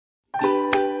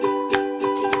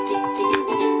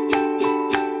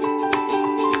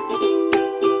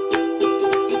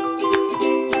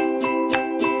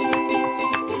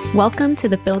Welcome to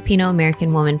the Filipino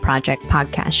American Woman Project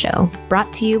podcast show,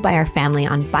 brought to you by our family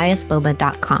on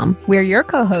biasboba.com. We're your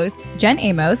co-hosts, Jen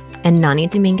Amos and Nani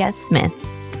Dominguez-Smith.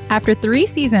 After 3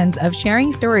 seasons of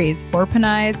sharing stories for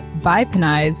Pinays by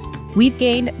Pinays, we've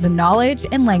gained the knowledge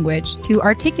and language to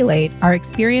articulate our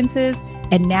experiences,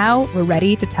 and now we're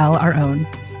ready to tell our own.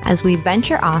 As we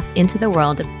venture off into the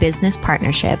world of business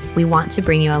partnership, we want to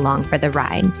bring you along for the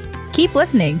ride. Keep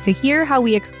listening to hear how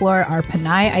we explore our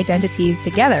Pinay identities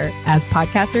together as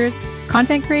podcasters,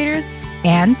 content creators,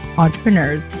 and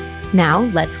entrepreneurs. Now,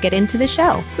 let's get into the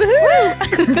show.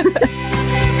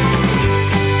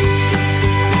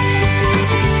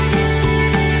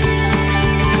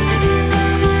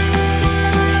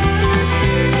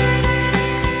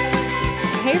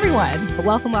 Hey everyone,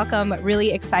 welcome.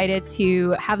 Really excited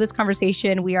to have this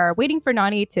conversation. We are waiting for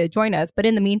Nani to join us, but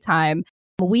in the meantime,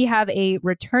 we have a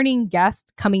returning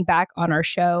guest coming back on our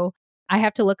show. I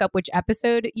have to look up which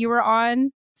episode you were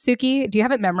on. Tsuki, do you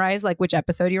have it memorized, like which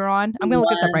episode you were on? I'm going to look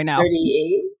this up right now.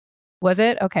 38. Was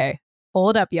it? Okay.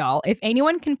 Hold up, y'all. If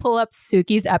anyone can pull up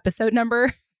Tsuki's episode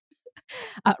number,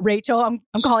 Rachel, I'm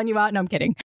calling you out. No, I'm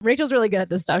kidding. Rachel's really good at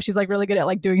this stuff. She's like really good at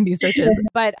like doing these searches.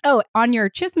 But on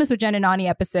your Chismis with Jen and Nani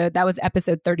episode, that was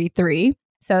episode 33.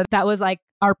 So that was like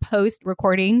our post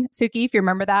recording, Tsuki, if you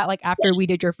remember that, like after we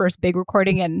did your first big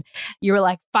recording and you were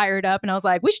like fired up. And I was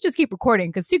like, we should just keep recording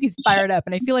because Tsuki's fired up.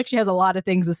 And I feel like she has a lot of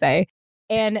things to say.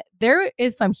 And there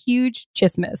is some huge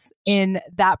chismis in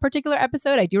that particular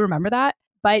episode. I do remember that.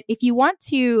 But if you want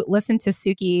to listen to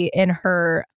Tsuki in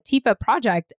her Tifa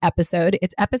project episode,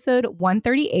 it's episode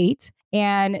 138.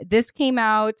 And this came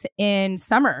out in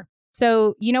summer.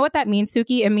 So you know what that means,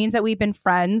 Tsuki? It means that we've been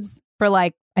friends for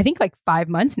I think 5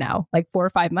 months now, like 4 or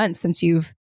 5 months since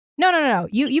you've... No.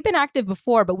 You've been active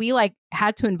before, but we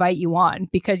had to invite you on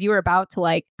because you were about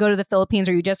to go to the Philippines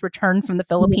or you just returned from the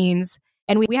Philippines.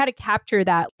 And we had to capture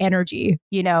that energy,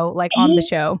 on the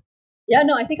show. Yeah,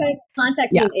 no, I think I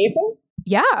contacted you in April.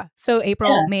 Yeah. So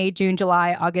April, May, June,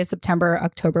 July, August, September,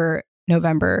 October,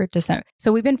 November, December.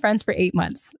 So we've been friends for 8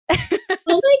 months. Oh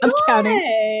my God. I'm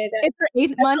counting. It's our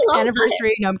 8th month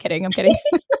anniversary. No, I'm kidding.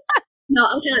 No,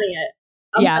 I'm counting it.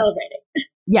 I'm celebrating.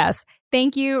 Yes.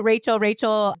 Thank you, Rachel.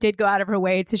 Rachel did go out of her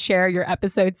way to share your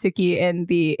episode, Tsuki, in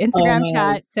the Instagram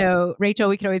chat. So Rachel,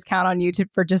 we can always count on you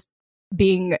for just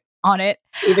being on it.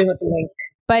 Even with the link.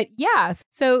 But yeah,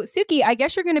 so Tsuki, I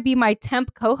guess you're going to be my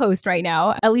temp co-host right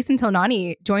now, at least until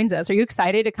Nani joins us. Are you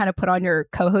excited to kind of put on your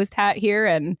co-host hat here?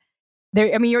 And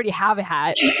you already have a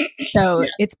hat, so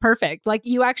it's perfect.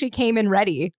 You actually came in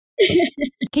ready.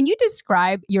 Can you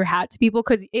describe your hat to people?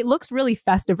 Because it looks really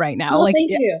festive right now. Oh, thank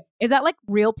you. Is that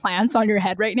real plants on your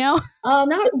head right now?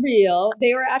 Not real.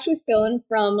 They were actually stolen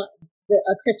from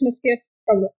a Christmas gift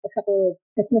from a couple of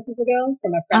Christmases ago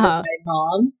from a friend of my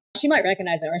mom. She might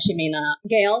recognize it or she may not.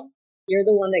 Gail, you're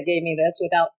the one that gave me this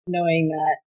without knowing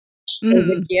that it was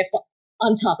a gift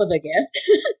on top of a gift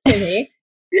to me.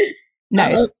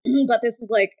 Nice. But this is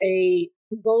a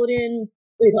golden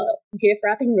gift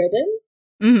wrapping ribbon.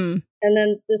 Mm-hmm. And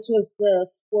then this was the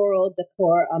floral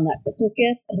decor on that Christmas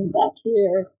gift. And back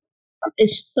here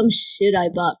is some shit I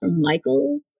bought from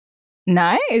Michael's.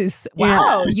 Nice.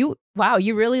 Wow.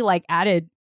 You really added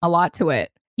a lot to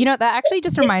it. That actually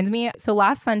just reminds me. So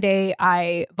last Sunday,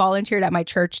 I volunteered at my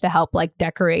church to help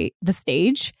decorate the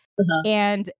stage.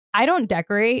 And I don't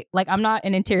decorate. I'm not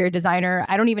an interior designer.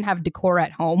 I don't even have decor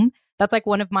at home. That's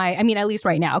one of my, at least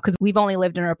right now, because we've only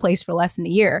lived in our place for less than a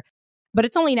year. But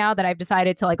it's only now that I've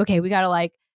decided to okay, we got to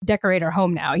decorate our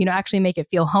home now, actually make it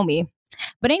feel homey.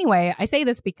 But anyway, I say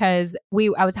this because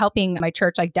I was helping my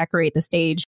church decorate the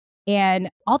stage and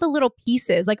all the little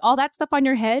pieces, all that stuff on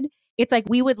your head. It's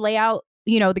we would lay out,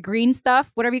 the green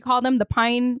stuff, whatever you call them, the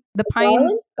pine.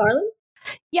 Garland?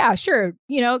 Yeah, sure.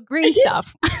 Green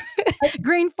stuff,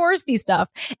 green foresty stuff.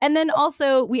 And then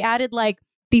also we added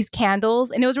these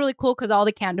candles and it was really cool because all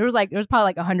the candles, there was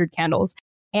probably 100 candles.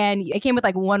 And it came with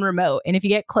one remote. And if you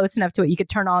get close enough to it, you could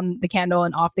turn on the candle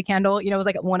and off the candle. It was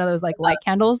one of those light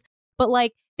candles.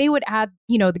 But they would add,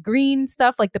 the green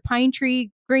stuff, the pine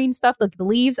tree green stuff, the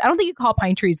leaves. I don't think you call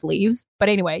pine trees leaves. But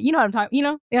anyway, you know what I'm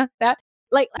talking, that.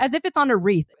 As if it's on a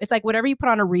wreath. It's whatever you put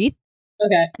on a wreath.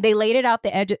 Okay. They laid it out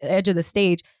the edge of the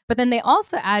stage. But then they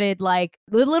also added the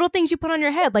little things you put on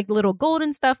your head, little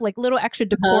golden stuff, little extra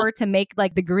decor to make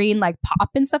the green pop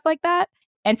and stuff like that.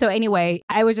 And so anyway,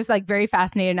 I was just very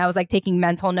fascinated and I was taking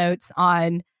mental notes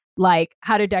on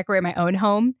how to decorate my own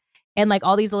home and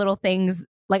all these little things.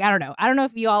 I don't know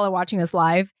if you all are watching this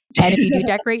live and if you do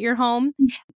decorate your home,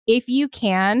 if you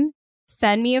can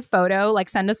send me a photo,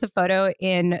 send us a photo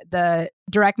in the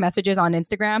direct messages on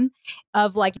Instagram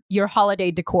of your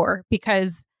holiday decor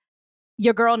because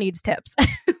your girl needs tips.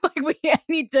 I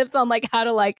need tips on like how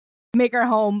to like make our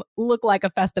home look like a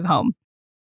festive home.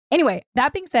 Anyway,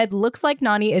 that being said, looks like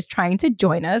Nani is trying to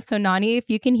join us. So Nani, if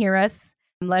you can hear us,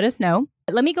 let us know.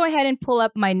 Let me go ahead and pull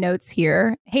up my notes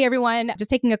here. Hey, everyone, just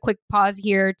taking a quick pause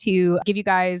here to give you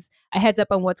guys a heads up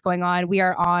on what's going on. We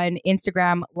are on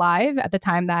Instagram Live at the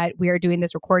time that we are doing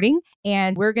this recording.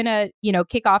 And we're going to,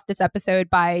 kick off this episode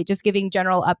by just giving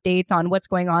general updates on what's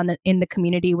going on in the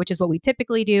community, which is what we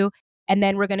typically do. And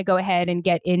then we're going to go ahead and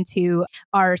get into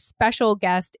our special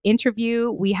guest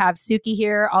interview. We have Tsuki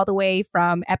here all the way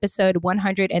from episode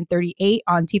 138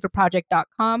 on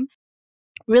tifaproject.com.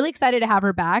 Really excited to have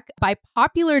her back. By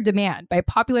popular demand,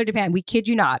 we kid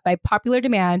you not, by popular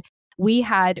demand, we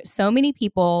had so many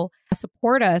people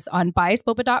support us on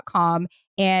biasboba.com.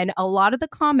 And a lot of the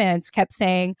comments kept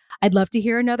saying, I'd love to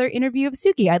hear another interview of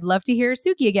Tsuki. I'd love to hear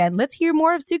Tsuki again. Let's hear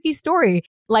more of Tsuki's story.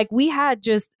 Like we had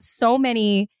just so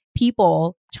many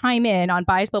people chime in on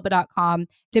biasboba.com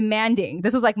demanding,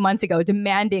 this was like months ago,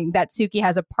 demanding that Tsuki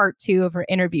has a part 2 of her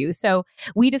interview. So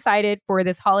we decided for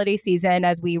this holiday season,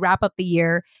 as we wrap up the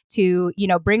year, to,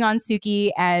 bring on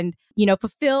Tsuki and,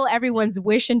 fulfill everyone's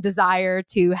wish and desire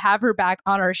to have her back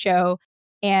on our show.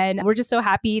 And we're just so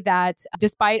happy that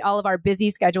despite all of our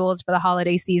busy schedules for the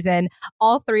holiday season,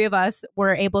 all 3 of us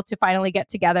were able to finally get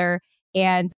together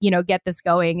and, get this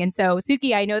going. And so,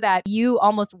 Tsuki, I know that you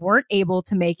almost weren't able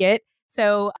to make it.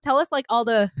 So tell us like all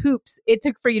the hoops it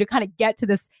took for you to kind of get to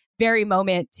this very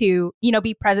moment to,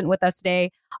 be present with us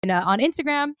today on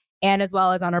Instagram and as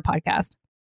well as on our podcast.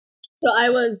 So I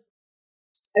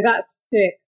got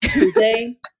sick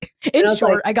Tuesday. In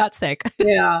short, I got sick.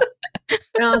 Yeah.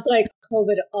 And I was like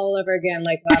COVID all over again,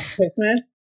 like last Christmas.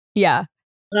 Yeah.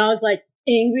 And I was like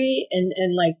angry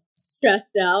and like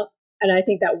stressed out. And I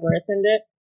think that worsened it.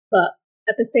 But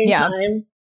at the same time, I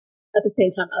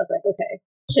was like, okay,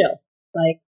 chill.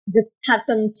 Like, just have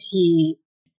some tea.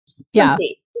 Just have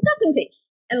some tea.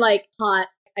 And like hot,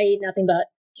 I ate nothing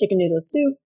but chicken noodle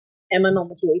soup. And my mom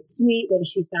was really sweet when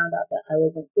she found out that I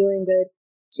wasn't feeling good.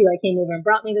 She like came over and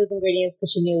brought me those ingredients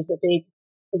because she knew it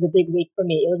was a big week for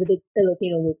me. It was a big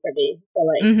Filipino week for me. So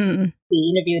like the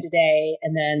interview today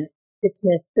and then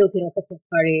Filipino Christmas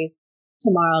party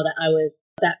tomorrow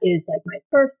that is like my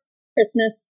first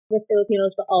Christmas with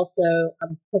Filipinos, but also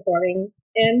I'm performing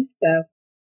in. So,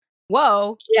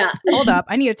 whoa, yeah, hold up,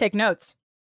 I need to take notes.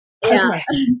 Yeah,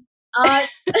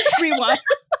 Rewind.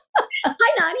 Hi,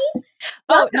 Nani.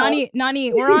 Oh,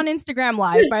 Nani, we're on Instagram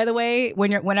Live, by the way.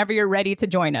 Whenever you're ready to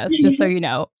join us, just so you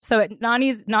know. So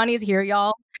Nani's here,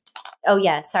 y'all. Oh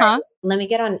yeah, sorry. Huh? Let me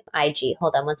get on IG.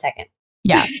 Hold on 1 second.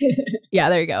 Yeah,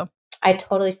 there you go. I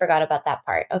totally forgot about that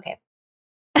part. Okay.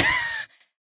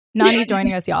 Nani's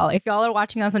joining us, y'all. If y'all are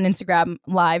watching us on Instagram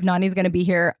Live, Nani's going to be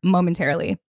here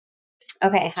momentarily.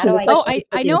 Okay. How do I? Oh,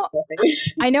 I know.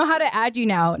 I know how to add you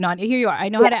now, Nani. Here you are. I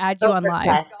know how to add you on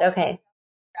request. Live. Okay.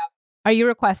 Are you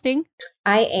requesting?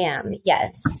 I am.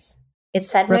 Yes. It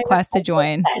said request to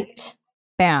join. Sent.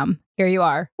 Bam. Here you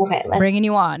are. Okay. Bringing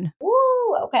you on.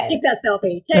 Ooh. Okay. Take that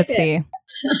selfie. Let's see.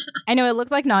 I know it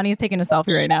looks like Nani's taking a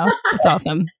selfie right now. It's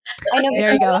awesome. I know.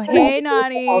 There you go. Hey,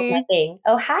 Nani.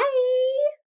 Oh, hi.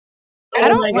 I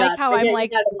don't like how I'm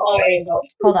like,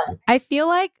 hold on. I feel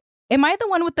like, am I the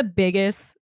one with the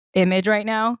biggest image right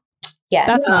now? Yeah.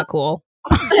 That's not cool.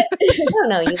 No,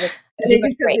 no, you look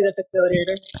great. The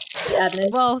facilitator.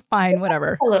 Well, fine,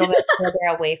 whatever. A little bit further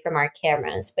away from our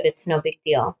cameras, but it's no big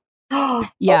deal.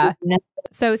 Yeah. Oh, no.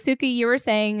 So Tsuki, you were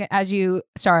saying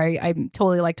sorry, I'm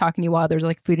totally like talking to you while there's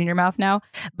like food in your mouth now.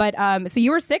 But so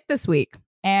you were sick this week.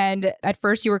 And at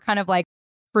first you were kind of like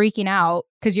freaking out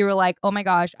because you were like, oh my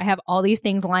gosh, I have all these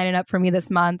things lining up for me this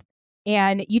month.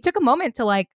 And you took a moment to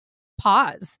like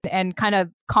pause and kind of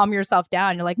calm yourself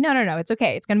down. You're like, no, it's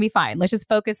okay. It's going to be fine. Let's just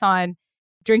focus on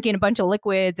drinking a bunch of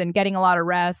liquids and getting a lot of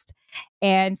rest.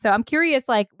 And so I'm curious,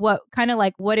 like what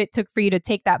it took for you to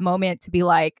take that moment to be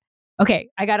like, okay,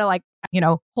 I got to like,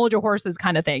 hold your horses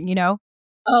kind of thing,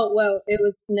 Oh, well, it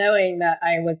was knowing that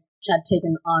I had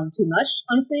taken on too much,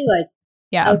 honestly. Like,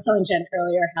 yeah. I was telling Jen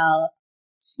earlier how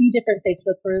 2 different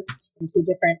Facebook groups from 2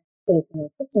 different Filipino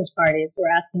Christmas parties were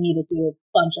asking me to do a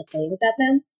bunch of things at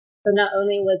them. So not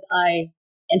only was I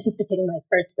anticipating my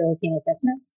first Filipino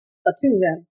Christmas, but 2 of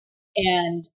them.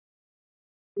 And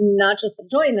not just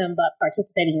enjoying them, but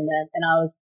participating in them. And I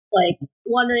was like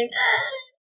wondering,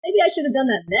 maybe I should have done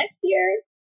that next year.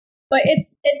 But it's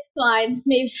fine.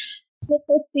 Maybe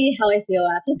we'll see how I feel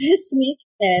after this week.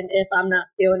 And if I'm not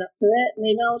feeling up to it,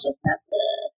 maybe I'll just have to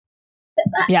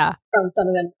step back from some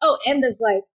of them. Oh, and there's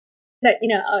like,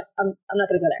 I'm not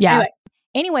going to go there. Yeah. Anyway.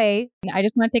 Anyway, I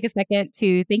just want to take a second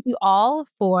to thank you all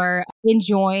for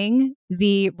enjoying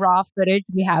the raw footage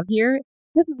we have here.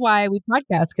 This is why we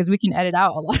podcast, because we can edit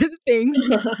out a lot of the things,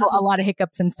 a lot of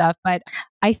hiccups and stuff. But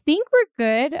I think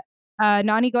we're good.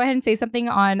 Nani, go ahead and say something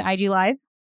on IG Live.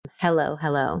 Hello,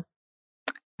 hello.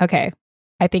 Okay.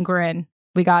 I think we're in.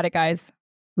 We got it, guys.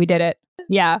 We did it.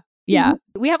 Yeah. Yeah.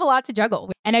 We have a lot to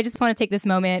juggle. And I just want to take this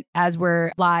moment as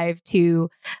we're live to,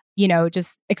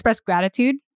 just express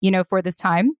gratitude, for this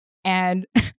time. And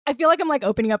I feel like I'm like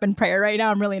opening up in prayer right now.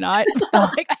 I'm really not.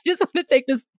 I just want to take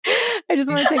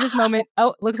this moment.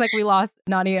 Oh, looks like we lost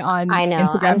Nani on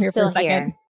Instagram I'm here for a second.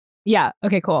 Here. Yeah.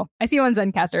 Okay, cool. I see you on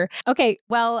Zencaster. Okay.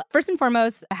 Well, first and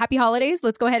foremost, happy holidays.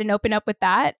 Let's go ahead and open up with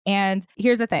that. And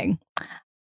here's the thing.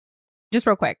 Just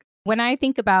real quick. When I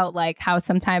think about like how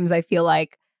sometimes I feel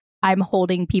like I'm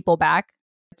holding people back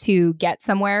to get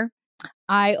somewhere,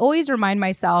 I always remind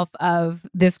myself of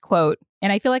this quote.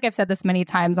 And I feel like I've said this many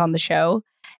times on the show,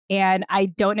 and I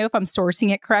don't know if I'm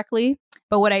sourcing it correctly,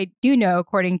 but what I do know,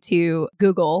 according to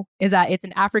Google, is that it's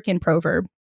an African proverb.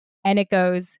 And it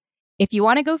goes, if you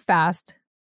want to go fast,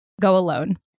 go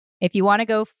alone. If you want to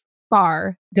go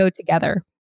far, go together.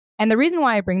 And the reason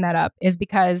why I bring that up is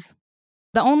because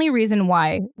the only reason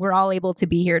why we're all able to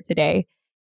be here today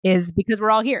is because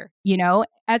we're all here,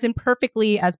 as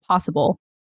imperfectly as possible.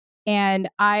 And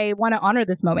I want to honor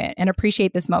this moment and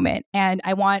appreciate this moment. And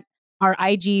I want our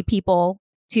IG people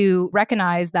to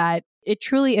recognize that it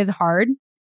truly is hard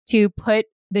to put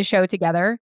the show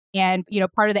together. And,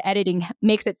 part of the editing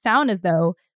makes it sound as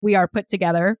though we are put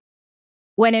together,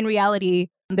 when in reality,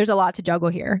 there's a lot to juggle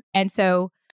here. And so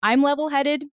I'm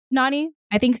level-headed, Nani.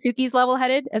 I think Tsuki's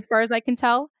level-headed as far as I can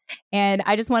tell. And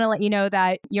I just want to let you know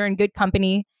that you're in good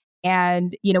company.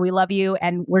 And, we love you.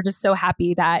 And we're just so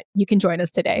happy that you can join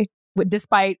us today,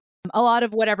 despite a lot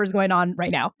of whatever's going on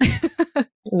right now.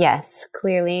 Yes,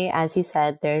 clearly, as you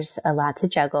said, there's a lot to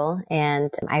juggle.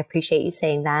 And I appreciate you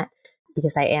saying that,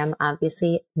 because I am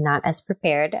obviously not as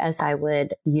prepared as I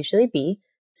would usually be.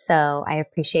 So I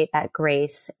appreciate that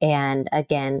grace. And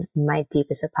again, my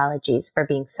deepest apologies for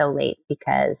being so late,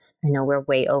 because I know we're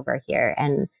way over here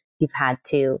and you've had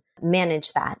to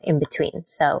manage that in between.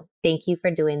 So thank you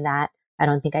for doing that. I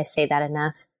don't think I say that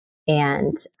enough.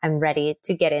 And I'm ready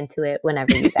to get into it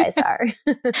whenever you guys are.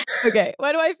 Okay.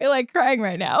 Why do I feel like crying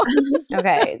right now?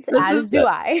 Okay. As do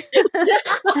I.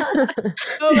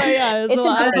 Oh my God. It's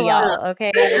a day, y'all.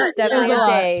 Okay. It's definitely a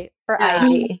day for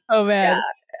IG. Oh man. Yeah.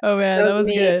 Oh man. That was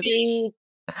good. 3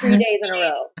 days in a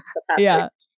row. Yeah.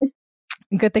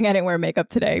 Good thing I didn't wear makeup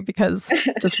today, because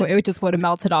it just would have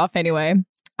melted off anyway.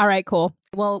 All right, cool.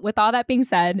 Well, with all that being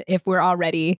said, if we're all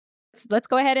ready, let's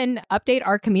go ahead and update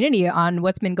our community on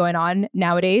what's been going on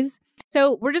nowadays.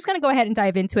 So we're just going to go ahead and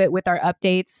dive into it with our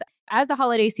updates. As the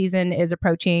holiday season is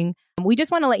approaching, we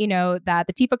just want to let you know that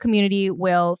the TIFA community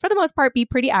will, for the most part, be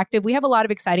pretty active. We have a lot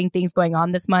of exciting things going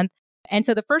on this month. And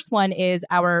so the first one is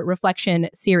our reflection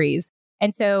series.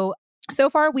 And so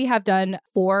far, we have done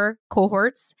 4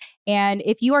 cohorts. And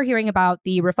if you are hearing about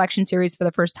the reflection series for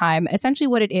the first time, essentially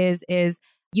what it is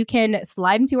you can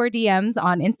slide into our DMs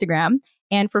on Instagram.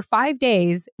 And for 5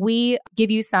 days, we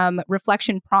give you some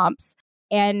reflection prompts.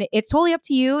 And it's totally up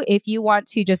to you if you want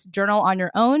to just journal on your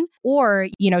own, or,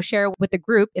 share with the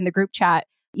group in the group chat,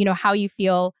 how you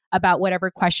feel about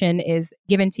whatever question is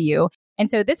given to you. And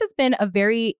so this has been a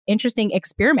very interesting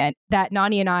experiment that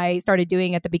Nani and I started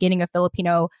doing at the beginning of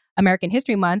Filipino American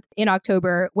History Month in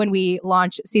October, when we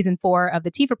launched season 4 of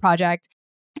the TIFA project.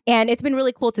 And it's been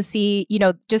really cool to see,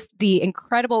 just the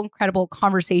incredible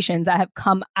conversations that have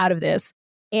come out of this.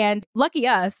 And lucky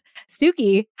us,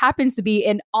 Tsuki happens to be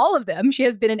in all of them. She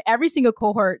has been in every single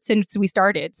cohort since we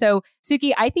started. So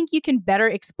Tsuki, I think you can better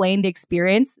explain the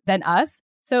experience than us.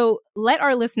 So let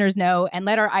our listeners know, and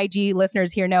let our IG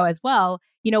listeners here know as well,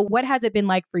 what has it been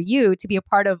like for you to be a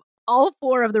part of all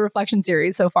 4 of the reflection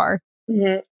series so far?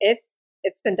 Mm-hmm.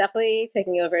 It's been definitely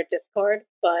taking over Discord,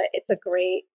 but it's a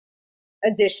great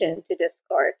addition to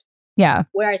Discord. Yeah.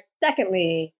 Where I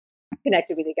secondly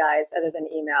connected with you guys, other than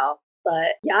email.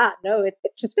 But yeah, no,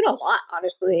 it's just been a lot,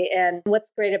 honestly. And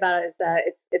what's great about it is that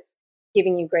it's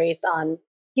giving you grace on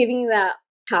giving you that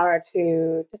power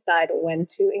to decide when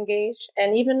to engage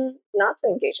and even not to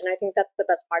engage. And I think that's the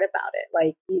best part about it.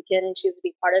 Like, you can choose to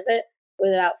be part of it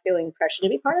without feeling pressure to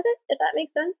be part of it, if that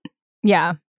makes sense.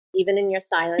 Yeah. Even in your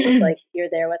silence, like, you're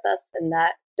there with us, and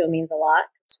that still means a lot,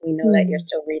 because we know that you're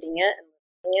still reading it and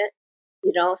listening it.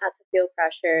 You don't have to feel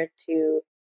pressure to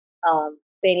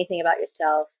say anything about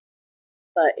yourself.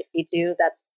 But if you do,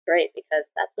 that's great, because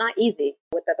that's not easy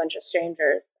with a bunch of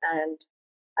strangers. And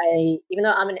even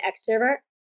though I'm an extrovert,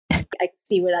 I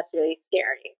see where that's really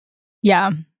scary.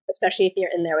 Yeah. especially if you're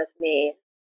in there with me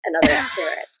and other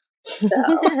spirits.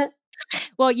 So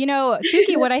Well,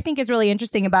 Suki, what I think is really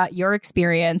interesting about your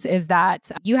experience is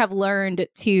that you have learned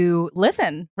to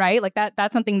listen, right? Like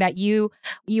that's something that you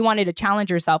wanted to challenge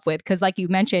yourself with. Cause like you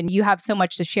mentioned, you have so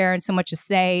much to share and so much to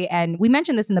say. And we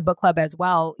mentioned this in the book club as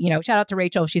well. Shout out to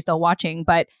Rachel if she's still watching,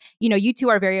 but you two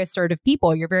are very assertive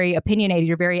people. You're very opinionated.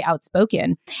 You're very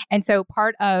outspoken. And so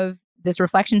part of this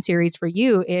reflection series for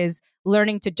you is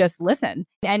learning to just listen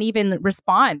and even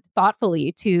respond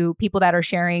thoughtfully to people that are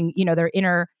sharing,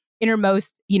 their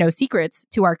innermost, secrets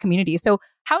to our community. So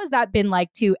how has that been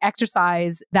like to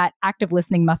exercise that active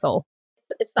listening muscle?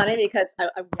 it's funny because I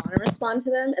want to respond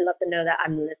to them and let them know that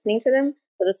I'm listening to them.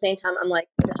 But at the same time, I'm like,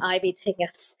 would I be taking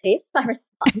up space by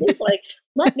responding? Like,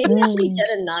 what? Maybe I should be dead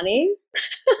and Nani.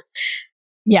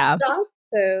 Yeah.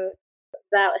 So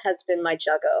that has been my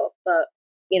juggle. But,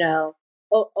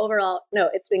 overall, no,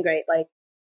 it's been great. Like,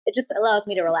 it just allows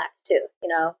me to relax too,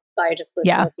 by just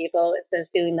listening to people instead of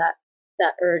feeling that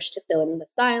urge to fill in the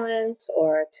silence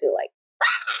or to like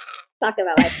talk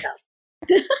about my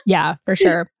stuff. Yeah, for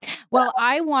sure. Well,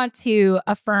 I want to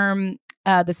affirm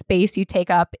the space you take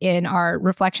up in our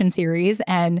reflection series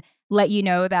and let you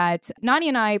know that Nani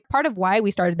and I, part of why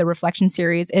we started the reflection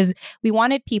series is we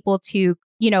wanted people to,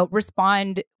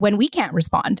 respond when we can't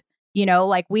respond.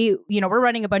 Like we're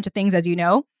running a bunch of things, as you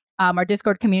know. Our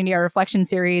Discord community, our reflection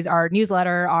series, our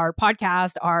newsletter, our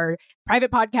podcast, our private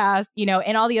podcast,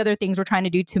 and all the other things we're trying to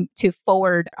do to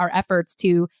forward our efforts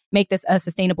to make this a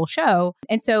sustainable show.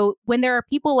 And so when there are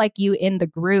people like you in the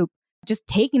group, just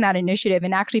taking that initiative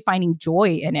and actually finding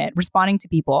joy in it, responding to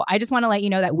people, I just want to let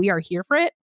you know that we are here for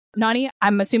it. Nani,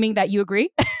 I'm assuming that you agree.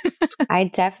 I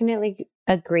definitely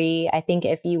agree. I think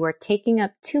if you were taking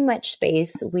up too much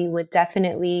space, we would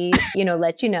definitely,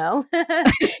 let you know.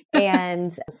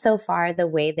 And so far, the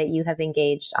way that you have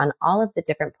engaged on all of the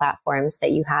different platforms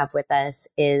that you have with us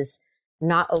is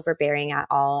not overbearing at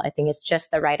all. I think it's just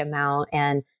the right amount.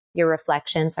 And your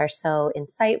reflections are so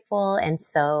insightful. And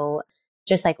so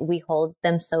just like we hold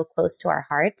them so close to our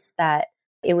hearts that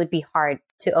it would be hard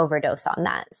to overdose on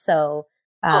that. So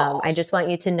I just want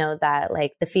you to know that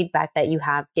like the feedback that you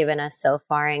have given us so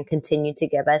far and continue to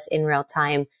give us in real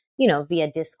time, via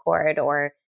Discord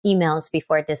or emails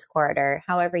before Discord or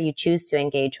however you choose to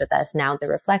engage with us. Now the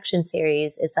reflection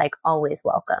series is like always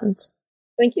welcomed.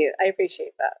 Thank you. I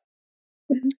appreciate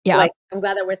that. Yeah. Like, I'm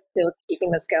glad that we're still keeping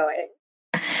this going.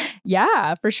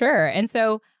 Yeah, for sure. And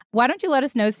so why don't you let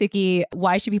us know, Suki,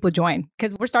 why should people join?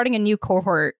 Because we're starting a new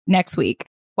cohort next week.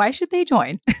 Why should they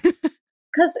join?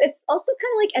 Because it's also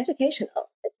kind of like educational.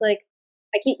 It's like,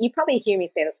 you probably hear me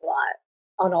say this a lot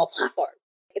on all platforms.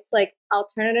 It's like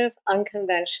alternative,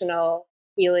 unconventional,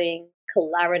 healing,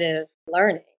 collaborative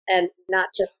learning, and not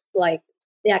just like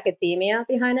the academia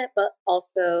behind it, but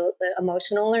also the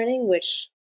emotional learning, which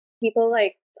people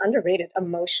like underrated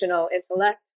emotional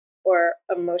intellect or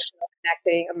emotional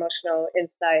connecting, emotional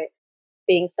insight,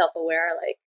 being self-aware,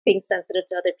 like being sensitive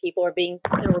to other people or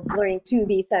learning to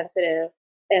be sensitive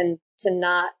and to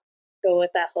not go with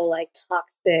that whole like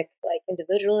toxic like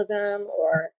individualism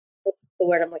or what's the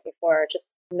word I'm looking for, just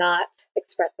not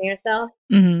expressing yourself,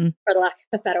 for the lack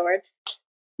of a better word.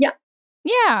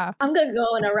 Yeah. I'm going to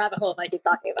go in a rabbit hole if I keep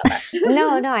talking about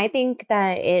that. No, I think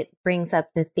that it brings up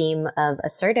the theme of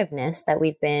assertiveness that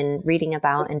we've been reading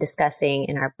about and discussing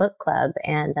in our book club.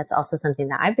 And that's also something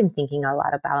that I've been thinking a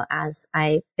lot about as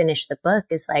I finish the book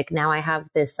is like, now I have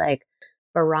this like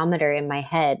barometer in my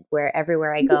head where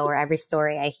everywhere I go or every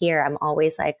story I hear, I'm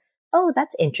always like, oh,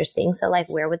 that's interesting. So like,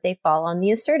 where would they fall on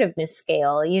the assertiveness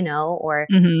scale, or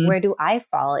where do I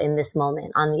fall in this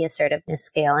moment on the assertiveness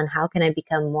scale? And how can I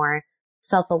become more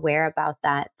self-aware about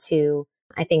that too?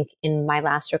 I think in my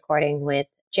last recording with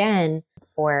Jen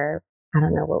for, I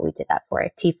don't know what we did that for,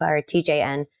 Tifa or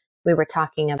TJN, we were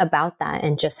talking about that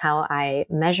and just how I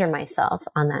measure myself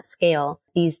on that scale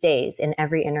these days in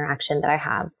every interaction that I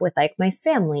have with like my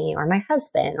family or my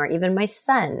husband or even my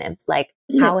son. It's like,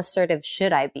 how assertive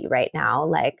should I be right now?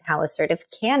 Like, how assertive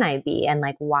can I be? And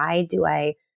like, why do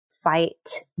I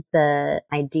fight the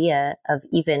idea of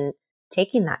even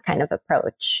taking that kind of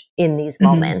approach in these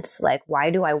moments? Like, why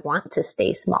do I want to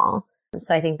stay small?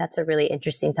 So I think that's a really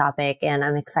interesting topic. And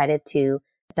I'm excited to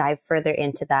dive further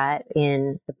into that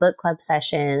in the book club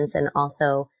sessions and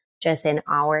also just in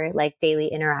our like daily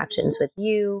interactions with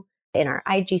you in our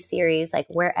IG series, like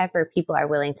wherever people are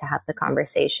willing to have the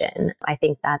conversation. I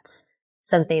think that's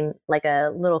something like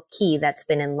a little key that's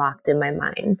been unlocked in my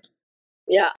mind.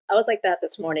 Yeah, I was like that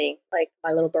this morning, like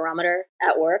my little barometer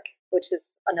at work, which is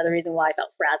another reason why I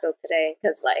felt frazzled today.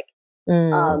 Because like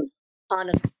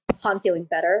upon feeling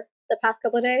better the past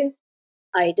couple of days,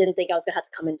 I didn't think I was going to have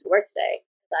to come into work today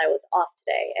because I was off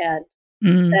today. And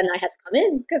then I had to come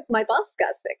in because my boss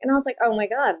got sick. And I was like, oh my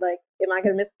God, like, am I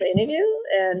going to miss the interview?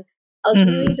 And I was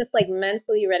really just like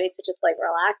mentally ready to just like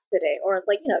relax today or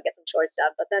like, get some chores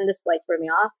done. But then this like threw me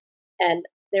off. And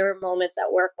there were moments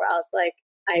at work where I was like,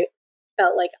 I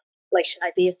felt like, should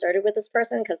I be assertive with this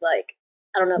person? Because like,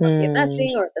 I don't know if I'm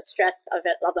PMSing or the stress of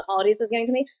the holidays is getting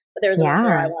to me. But there was one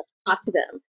where I wanted to talk to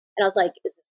them. And I was like,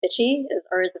 is this bitchy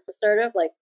or is this assertive?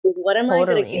 Like, what am I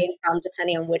going to gain from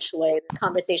depending on which way the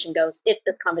conversation goes, if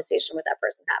this conversation with that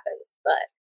person happens? But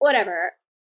whatever,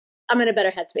 I'm in a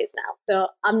better headspace now. So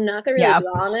I'm not going to really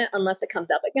dwell on it unless it comes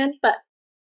up again. But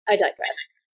I digress.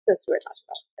 That's what we're talking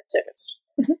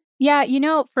about. Assertive.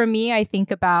 Yeah, for me, I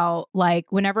think about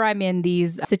like whenever I'm in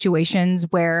these situations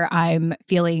where I'm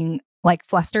feeling like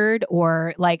flustered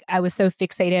or like I was so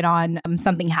fixated on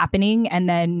something happening and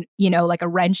then, like a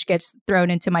wrench gets thrown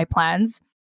into my plans.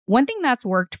 One thing that's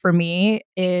worked for me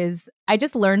is I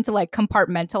just learned to like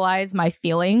compartmentalize my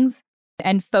feelings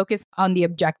and focus on the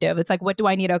objective. It's like, what do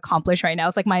I need to accomplish right now?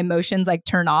 It's like my emotions like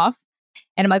turn off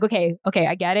and I'm like, okay,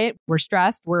 I get it. We're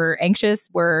stressed. We're anxious.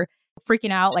 We're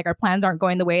freaking out. Like our plans aren't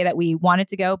going the way that we want it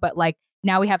to go. But like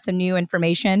now we have some new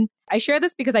information. I share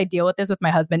this because I deal with this with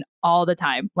my husband all the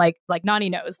time. Like Nani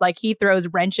knows, like he throws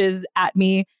wrenches at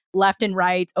me left and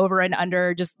right, over and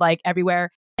under, just like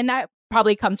everywhere. And that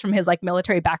probably comes from his like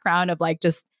military background of like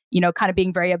just, kind of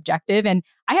being very objective. And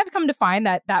I have come to find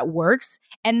that that works.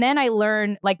 And then I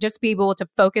learn like just be able to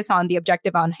focus on the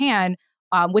objective on hand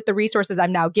with the resources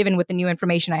I'm now given with the new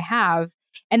information I have.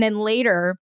 And then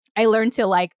later I learned to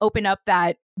like open up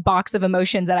that box of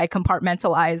emotions that I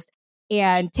compartmentalized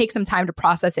and take some time to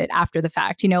process it after the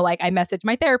fact. Like I messaged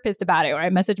my therapist about it or I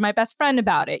messaged my best friend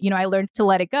about it. I learned to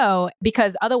let it go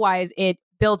because otherwise it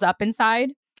builds up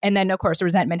inside. And then, of course,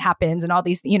 resentment happens and all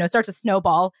these, it starts to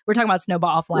snowball. We're talking about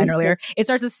snowball offline earlier. It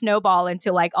starts to snowball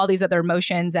into like all these other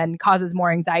emotions and causes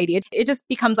more anxiety. It just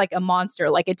becomes like a monster.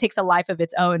 Like it takes a life of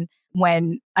its own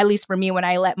when, at least for me, when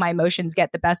I let my emotions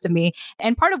get the best of me.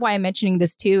 And part of why I'm mentioning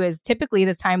this too is typically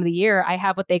this time of the year, I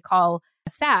have what they call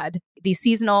SAD, the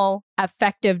seasonal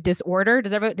affective disorder.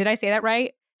 Did I say that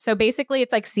right? So basically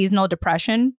it's like seasonal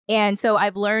depression. And so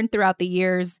I've learned throughout the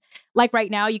years, like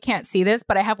right now, you can't see this,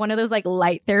 but I have one of those like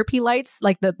light therapy lights,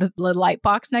 like the light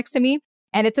box next to me.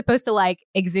 And it's supposed to like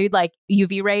exude like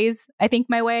UV rays, I think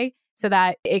my way, so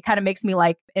that it kind of makes me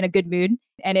like in a good mood.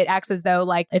 And it acts as though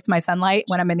like it's my sunlight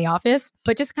when I'm in the office,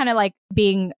 but just kind of like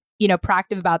being,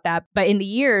 proactive about that. But in the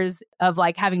years of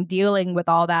like dealing with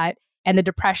all that and the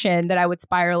depression that I would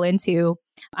spiral into,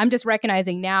 I'm just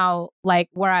recognizing now like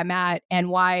where I'm at and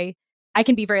why I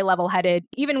can be very level-headed,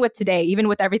 even with today, even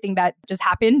with everything that just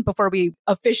happened before we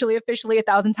officially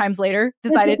 1,000 times later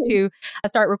decided to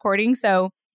start recording.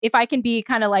 So if I can be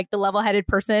kind of like the level-headed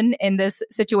person in this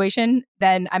situation,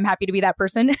 then I'm happy to be that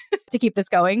person to keep this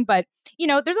going. But,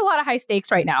 there's a lot of high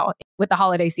stakes right now with the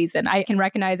holiday season. I can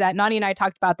recognize that. Nani and I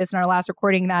talked about this in our last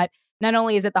recording that not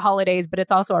only is it the holidays, but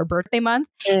it's also our birthday month.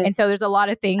 And so there's a lot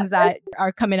of things that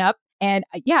are coming up. And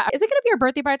yeah, is it going to be our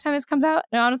birthday by the time this comes out?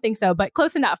 No, I don't think so, but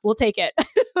close enough. We'll take it.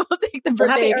 We'll take the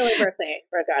birthday. Happy early birthday,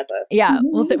 regardless. Yeah,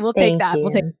 we'll take that.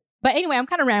 We'll take. But anyway, I'm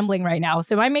kind of rambling right now.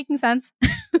 So am I making sense?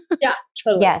 Yeah,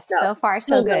 totally. Yes, so far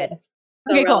so good.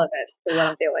 Okay, cool. Relevant to what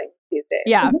I'm feeling these days.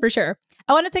 Yeah, for sure.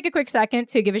 I want to take a quick second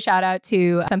to give a shout out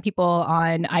to some people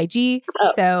on IG.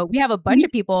 So we have a bunch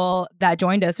of people that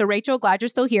joined us. So Rachel, glad you're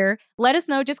still here. Let us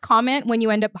know, just comment when you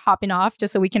end up hopping off,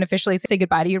 just so we can officially say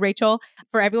goodbye to you, Rachel.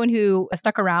 For everyone who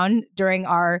stuck around during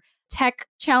our tech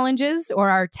challenges or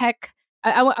our tech,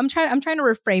 I'm trying to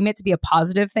reframe it to be a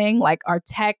positive thing, like our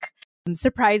tech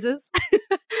surprises.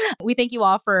 We thank you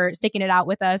all for sticking it out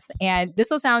with us. And this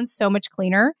will sound so much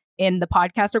cleaner in the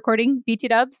podcast recording, BT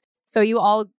Dubs. So you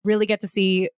all really get to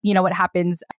see, what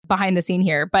happens behind the scene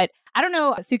here. But I don't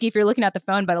know, Tsuki, if you're looking at the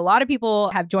phone, but a lot of people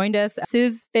have joined us.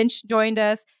 Suze Finch joined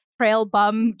us. Trail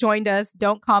Bum joined us.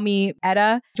 Don't Call Me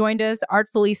Etta joined us.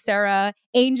 Artfully Sarah.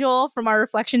 Angel from our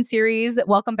reflection series.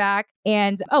 Welcome back.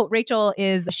 And Rachel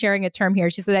is sharing a term here.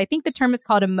 She said, I think the term is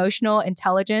called emotional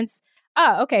intelligence.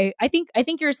 Okay. I think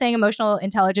you're saying emotional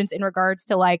intelligence in regards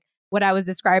to like what I was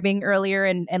describing earlier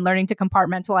and learning to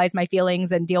compartmentalize my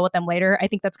feelings and deal with them later. I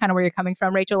think that's kind of where you're coming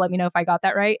from, Rachel. Let me know if I got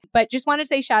that right. But just wanted to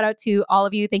say shout out to all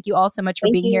of you. Thank you all so much for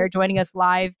being here, joining us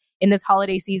live in this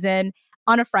holiday season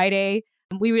on a Friday.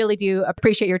 We really do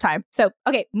appreciate your time. So,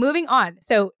 okay, moving on.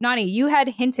 So, Nani, you had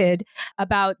hinted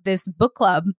about this book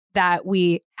club that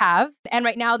we have. And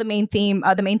right now, the main thing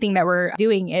that we're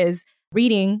doing is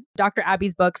reading Dr.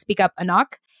 Abby's book, Speak Up,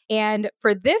 Anak. And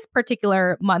for this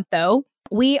particular month, though,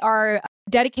 we are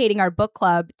dedicating our book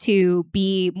club to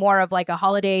be more of like a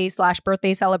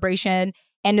holiday/birthday celebration,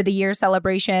 end of the year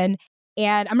celebration.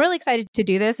 And I'm really excited to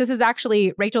do this. This is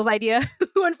actually Rachel's idea,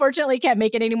 who unfortunately can't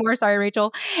make it anymore. Sorry,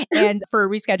 Rachel, and for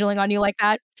rescheduling on you like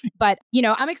that. But,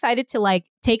 I'm excited to like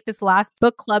take this last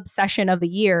book club session of the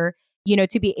year,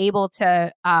 to be able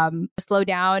to slow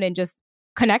down and just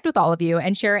connect with all of you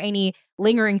and share any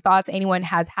lingering thoughts anyone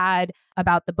has had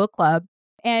about the book club.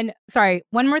 And sorry,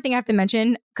 one more thing I have to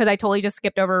mention, because I totally just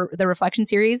skipped over the reflection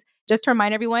series. Just to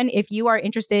remind everyone, if you are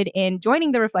interested in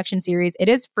joining the reflection series, it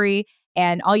is free.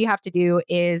 And all you have to do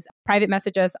is private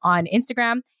message us on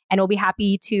Instagram, and we'll be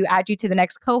happy to add you to the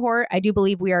next cohort. I do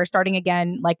believe we are starting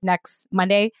again like next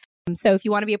Monday. So if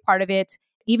you want to be a part of it,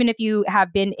 even if you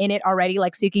have been in it already,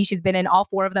 like Tsuki, she's been in all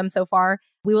 4 of them so far,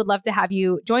 we would love to have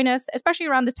you join us, especially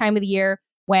around this time of the year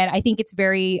when I think it's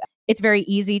very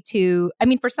easy to,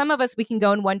 for some of us, we can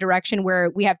go in one direction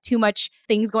where we have too much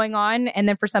things going on. And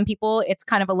then for some people, it's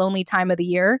kind of a lonely time of the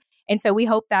year. And so we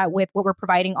hope that with what we're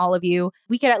providing all of you,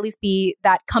 we could at least be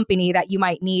that company that you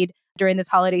might need during this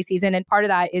holiday season. And part of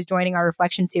that is joining our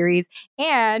reflection series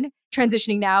and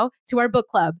transitioning now to our book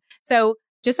club. So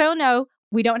just so you know,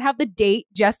 we don't have the date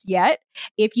just yet.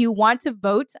 If you want to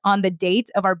vote on the date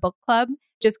of our book club,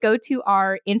 just go to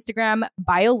our Instagram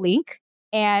bio link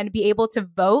and be able to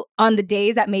vote on the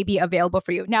days that may be available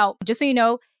for you. Now, just so you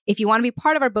know, if you want to be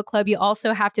part of our book club, you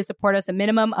also have to support us a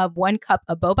minimum of 1 cup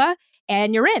of boba,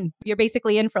 and you're in. You're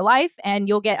basically in for life, and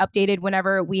you'll get updated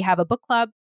whenever we have a book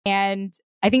club. And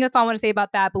I think that's all I want to say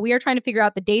about that. But we are trying to figure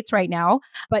out the dates right now.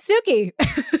 But Tsuki,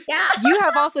 Yeah. you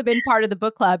have also been part of the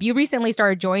book club. You recently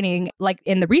started joining like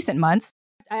in the recent months.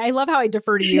 I love how I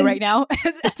defer to you right now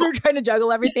as we're trying to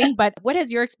juggle everything. But what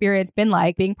has your experience been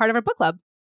like being part of our book club?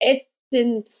 It's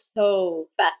been so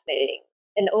fascinating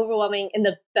and overwhelming in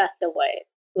the best of ways.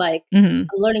 Like, I'm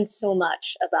learning so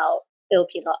much about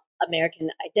Filipino American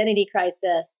identity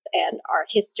crisis and our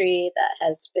history that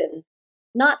has been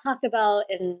not talked about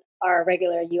in our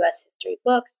regular US history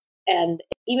books. And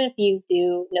even if you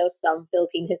do know some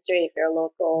Philippine history, if you're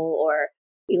local or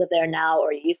you live there now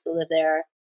or you used to live there,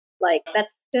 like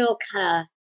that's still kind of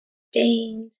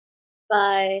dinged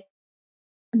by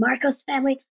Marcos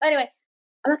family. But anyway,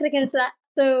 I'm not going to get into that.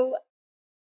 So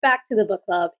back to the book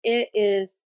club.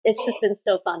 It's just been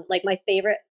so fun. Like my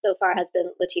favorite so far has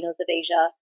been Latinos of Asia,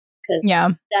 because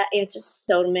that answers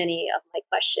so many of my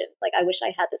questions. Like I wish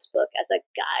I had this book as a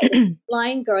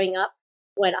guideline growing up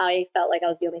when I felt like I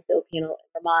was the only Filipino in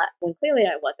Vermont, when clearly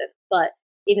I wasn't. But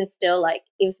even still, like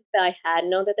if I had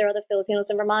known that there were other Filipinos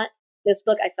in Vermont, this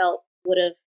book I felt would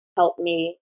have helped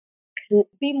me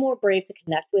be more brave to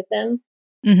connect with them.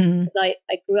 Because I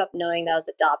grew up knowing that I was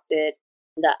adopted,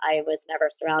 that I was never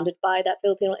surrounded by that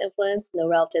Filipino influence, no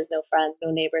relatives, no friends,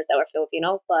 no neighbors that were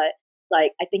Filipino. But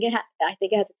like, I think it had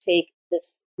to take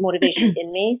this motivation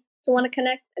in me to want to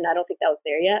connect. And I don't think that was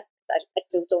there yet. I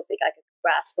still don't think I could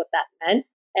grasp what that meant.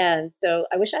 And so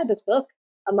I wish I had this book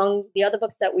among the other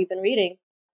books that we've been reading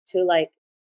to like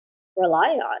rely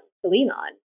on, to lean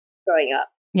on growing up.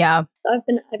 Yeah. So I've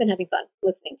been having fun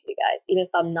listening to you guys, even if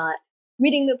I'm not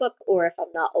reading the book or if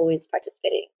I'm not always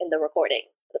participating in the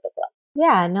recordings for the book club.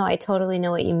 Yeah, no, I totally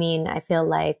know what you mean. I feel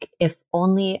like if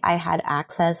only I had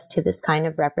access to this kind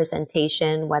of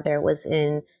representation, whether it was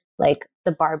in like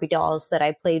the Barbie dolls that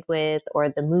I played with or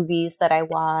the movies that I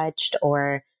watched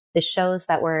or the shows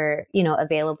that were,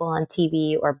 available on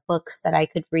TV or books that I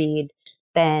could read,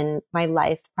 then my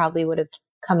life probably would have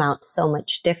come out so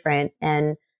much different.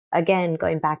 And again,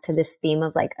 going back to this theme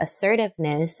of like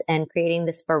assertiveness and creating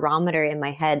this barometer in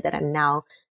my head that I'm now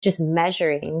just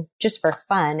measuring just for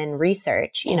fun and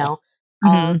research,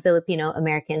 all Filipino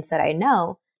Americans that I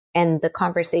know. And the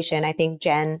conversation, I think,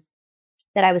 Jen,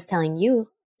 that I was telling you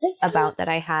about that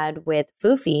I had with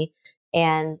Fufi,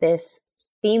 and this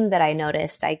theme that I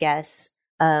noticed, I guess,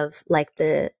 of like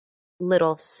the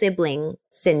little sibling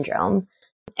syndrome,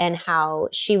 and how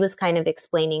she was kind of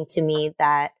explaining to me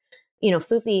that,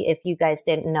 Fufi, if you guys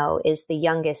didn't know, is the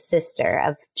youngest sister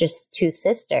of just 2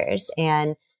 sisters.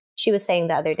 And she was saying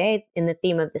the other day in the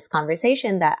theme of this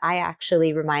conversation that I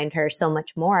actually remind her so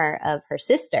much more of her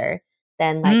sister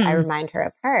than like I remind her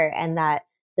of her, and that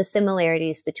the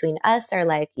similarities between us are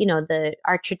like,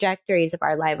 our trajectories of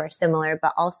our life are similar,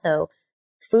 but also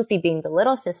Fufi being the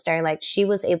little sister, like she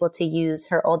was able to use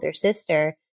her older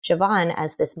sister, Siobhan,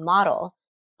 as this model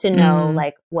to know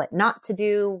like what not to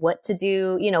do, what to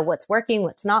do, what's working,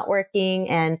 what's not working.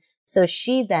 And so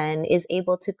she then is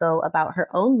able to go about her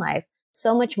own life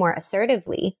so much more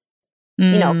assertively,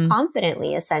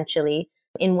 confidently, essentially,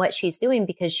 in what she's doing,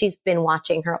 because she's been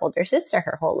watching her older sister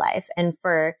her whole life. And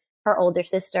for her older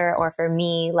sister, or for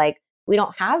me, like we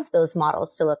don't have those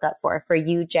models to look up for. For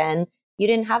you, Jen, you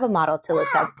didn't have a model to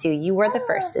look up to. You were the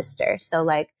first sister. So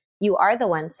like, you are the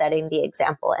one setting the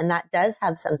example. And that does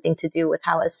have something to do with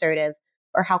how assertive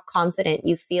or how confident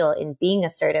you feel in being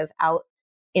assertive out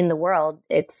in the world.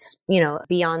 It's,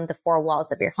 beyond the four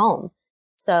walls of your home.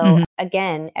 So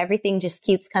again, everything just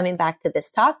keeps coming back to this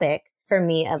topic for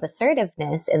me of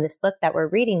assertiveness in this book that we're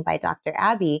reading by Dr.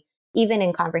 Abby, even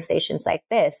in conversations like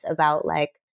this about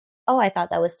like, oh, I thought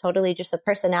that was totally just a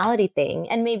personality thing.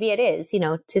 And maybe it is,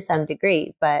 to some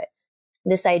degree, but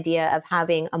this idea of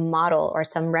having a model or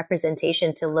some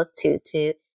representation to look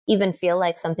to even feel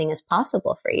like something is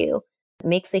possible for you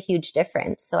makes a huge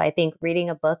difference. So I think reading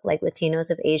a book like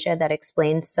Latinos of Asia that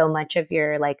explains so much of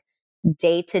your like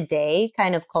day-to-day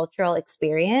kind of cultural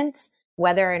experience,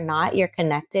 whether or not you're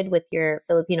connected with your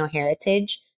Filipino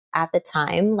heritage at the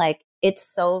time, like it's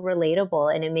so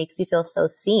relatable and it makes you feel so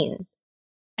seen.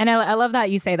 And I love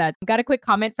that you say that. Got a quick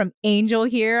comment from Angel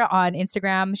here on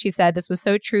Instagram. She said, this was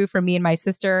so true for me and my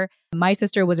sister. My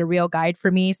sister was a real guide for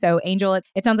me. So Angel,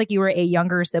 it sounds like you were a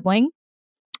younger sibling.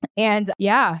 And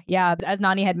yeah, as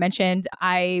Nani had mentioned,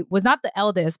 I was not the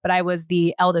eldest, but I was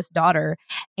the eldest daughter.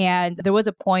 And there was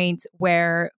a point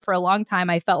where for a long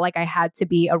time, I felt like I had to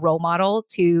be a role model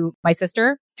to my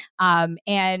sister.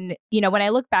 And, when I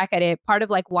look back at it, part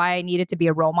of like why I needed to be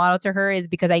a role model to her is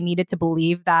because I needed to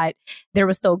believe that there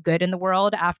was still good in the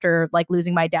world after like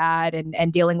losing my dad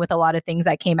and dealing with a lot of things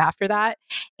that came after that.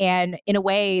 And in a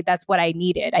way, that's what I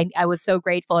needed. I was so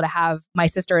grateful to have my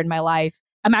sister in my life.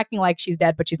 I'm acting like she's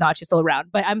dead, but she's not. She's still around.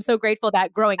 But I'm so grateful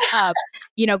that growing up,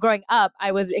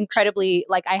 I was incredibly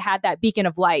like I had that beacon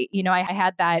of light. I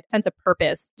had that sense of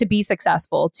purpose to be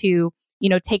successful, to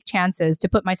take chances, to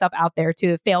put myself out there,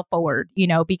 to fail forward,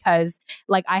 because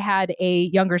like I had a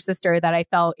younger sister that I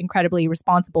felt incredibly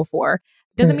responsible for.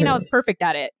 Doesn't mean I was perfect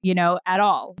at it, at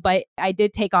all. But I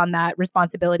did take on that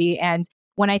responsibility. And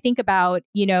when I think about,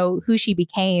 who she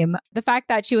became, the fact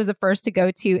that she was the first to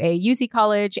go to a UC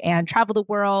college and travel the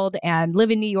world and live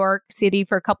in New York City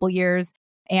for a couple years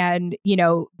and,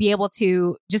 be able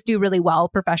to just do really well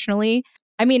professionally.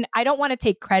 I mean, I don't want to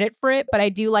take credit for it, but I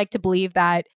do like to believe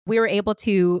that we were able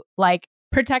to like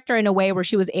protect her in a way where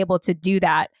she was able to do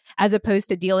that as opposed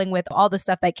to dealing with all the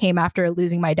stuff that came after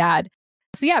losing my dad.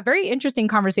 So yeah, very interesting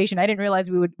conversation. I didn't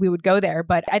realize we would go there,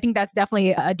 but I think that's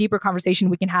definitely a deeper conversation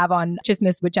we can have on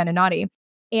Chismis with Jen and Nani.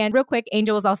 And real quick,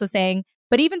 Angel was also saying,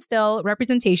 but even still,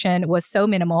 representation was so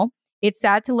minimal. It's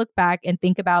sad to look back and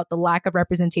think about the lack of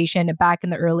representation back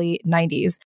in the early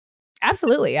 90s.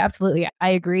 Absolutely. I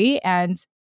agree. And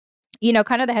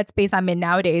kind of the headspace I'm in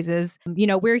nowadays is,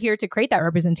 we're here to create that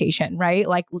representation, right?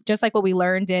 Like, just like what we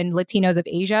learned in Latinos of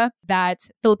Asia, that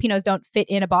Filipinos don't fit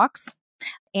in a box.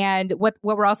 And what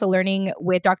we're also learning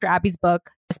with Dr. Abby's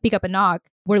book, Speak Up and Knock,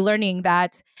 we're learning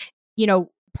that,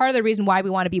 part of the reason why we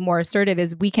want to be more assertive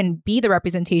is we can be the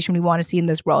representation we want to see in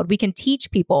this world. We can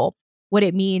teach people what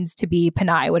it means to be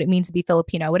Panay, what it means to be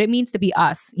Filipino, what it means to be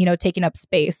us, taking up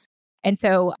space. And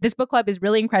so this book club is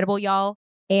really incredible, y'all.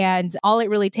 And all it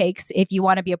really takes, if you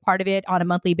want to be a part of it on a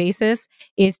monthly basis,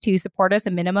 is to support us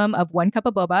a minimum of 1 cup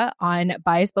of boba on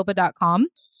biasboba.com.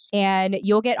 And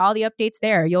you'll get all the updates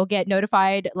there. You'll get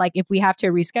notified, like if we have to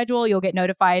reschedule, you'll get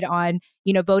notified on,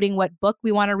 voting what book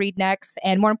we want to read next.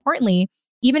 And more importantly,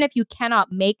 even if you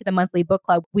cannot make the monthly book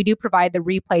club, we do provide the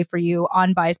replay for you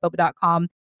on biasboba.com.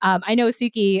 I know,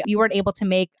 Tsuki, you weren't able to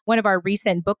make one of our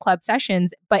recent book club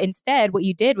sessions, but instead what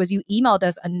you did was you emailed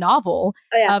us a novel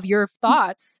of your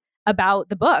thoughts about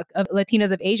the book of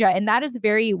Latinos of Asia. And that is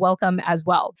very welcome as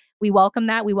well. We welcome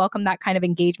that. We welcome that kind of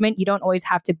engagement. You don't always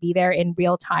have to be there in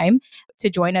real time to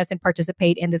join us and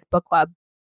participate in this book club.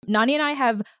 Nani and I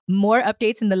have more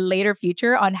updates in the later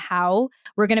future on how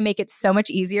we're going to make it so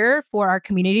much easier for our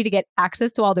community to get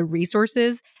access to all the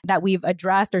resources that we've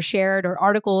addressed or shared or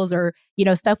articles or,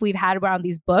 stuff we've had around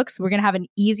these books. We're going to have an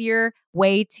easier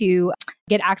way to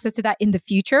get access to that in the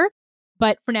future.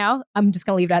 But for now, I'm just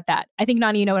going to leave it at that. I think,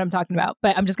 Nani, you know what I'm talking about,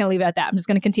 but I'm just going to leave it at that. I'm just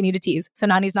going to continue to tease. So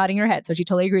Nani's nodding her head. So she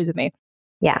totally agrees with me.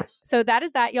 Yeah. So that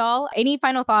is that, y'all. Any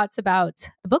final thoughts about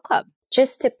the book club?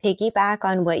 Just to piggyback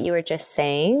on what you were just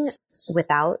saying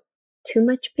without too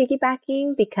much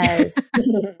piggybacking, because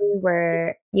we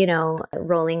were,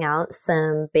 rolling out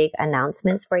some big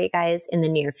announcements for you guys in the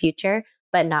near future,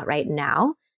 but not right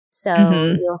now. So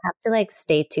you'll have to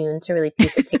stay tuned to really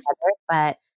piece it together.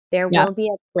 But there will be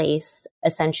a place,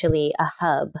 essentially a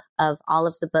hub of all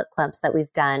of the book clubs that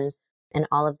we've done and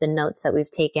all of the notes that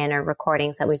we've taken or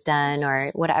recordings that we've done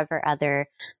or whatever other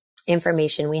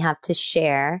information we have to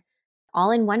share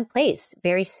all in one place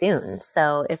very soon.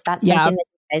 So if that's something that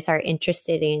you guys are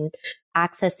interested in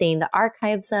accessing the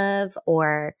archives of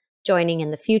or joining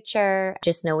in the future,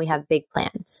 just know we have big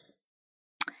plans.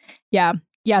 Yeah.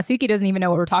 Yeah, Tsuki doesn't even know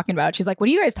what we're talking about. She's like, what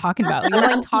are you guys talking about? You're like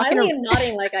I'm talking. smiling and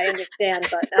nodding like I understand,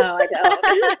 but no, I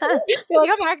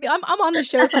don't. I'm on the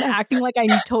show, so I'm acting like I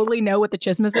totally know what the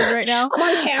chismis is right now. I'm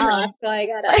on camera, so I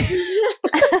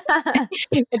gotta.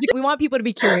 We want people to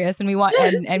be curious, and we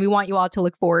want you all to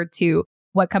look forward to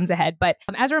what comes ahead. But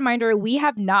as a reminder, we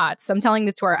have not, so I'm telling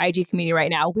this to our IG community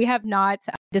right now, we have not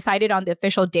decided on the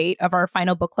official date of our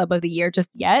final book club of the year just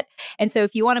yet. And so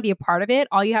if you want to be a part of it,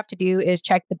 all you have to do is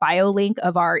check the bio link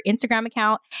of our Instagram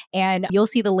account, and you'll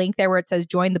see the link there where it says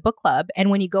join the book club. And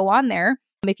when you go on there,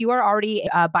 if you are already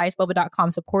a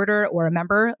biasboba.com supporter or a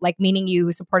member, like meaning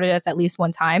you supported us at least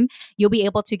one time, you'll be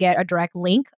able to get a direct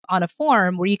link on a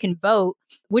form where you can vote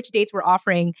which dates we're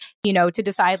offering, to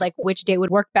decide like which date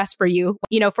would work best for you,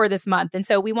 for this month. And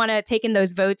so we want to take in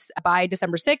those votes by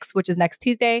December 6th, which is next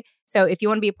Tuesday. So if you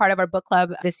want to be a part of our book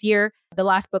club this year, the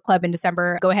last book club in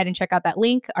December, go ahead and check out that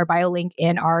link, our bio link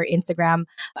in our Instagram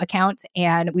account.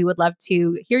 And we would love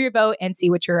to hear your vote and see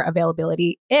what your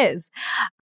availability is.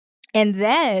 And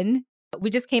then we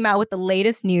just came out with the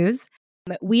latest news.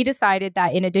 We decided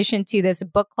that in addition to this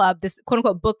book club, this quote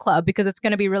unquote book club, because it's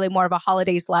going to be really more of a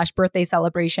holiday/birthday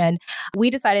celebration, we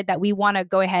decided that we want to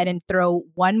go ahead and throw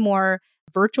one more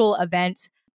virtual event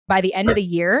by the end of the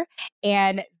year.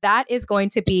 And that is going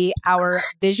to be our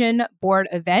vision board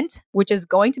event, which is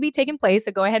going to be taking place.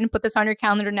 So go ahead and put this on your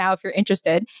calendar now if you're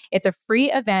interested. It's a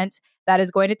free event that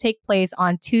is going to take place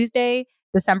on Tuesday,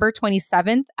 December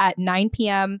 27th at 9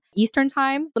 p.m. Eastern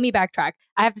time. Let me backtrack.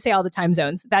 I have to say all the time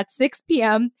zones. That's 6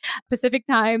 p.m. Pacific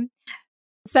time,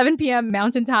 7 p.m.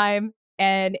 Mountain time,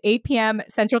 and 8 p.m.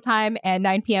 Central time, and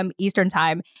 9 p.m. Eastern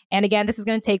time. And again, this is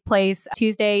going to take place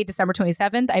Tuesday, December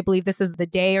 27th. I believe this is the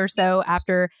day or so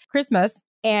after Christmas.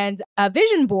 And a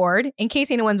vision board, in case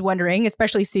anyone's wondering,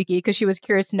 especially Tsuki, because she was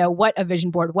curious to know what a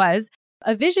vision board was.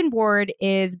 A vision board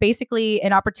is basically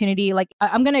an opportunity, like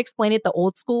I'm going to explain it the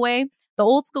old school way. The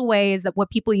old school way is that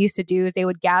what people used to do is they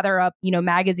would gather up,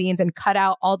 magazines and cut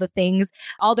out all the things,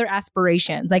 all their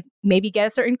aspirations, like maybe get a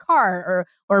certain car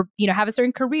or have a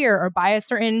certain career or buy a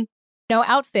certain,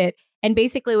 outfit. And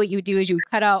basically what you do is you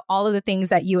cut out all of the things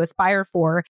that you aspire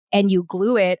for and you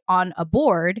glue it on a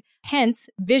board, hence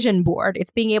vision board.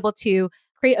 It's being able to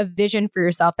create a vision for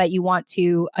yourself that you want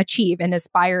to achieve and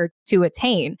aspire to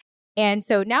attain. And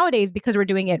so nowadays, because we're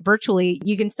doing it virtually,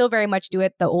 you can still very much do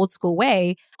it the old school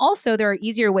way. Also, there are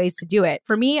easier ways to do it.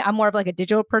 For me, I'm more of like a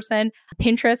digital person.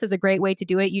 Pinterest is a great way to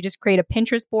do it. You just create a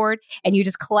Pinterest board and you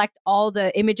just collect all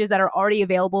the images that are already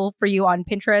available for you on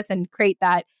Pinterest and create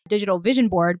that digital vision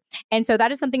board. And so that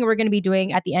is something we're going to be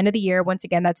doing at the end of the year. Once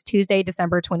again, that's Tuesday,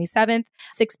 December 27th,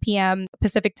 6 p.m.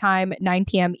 Pacific time, 9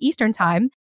 p.m. Eastern time.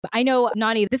 I know,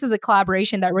 Nani, this is a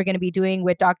collaboration that we're going to be doing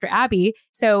with Dr. Abby.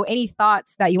 So any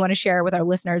thoughts that you want to share with our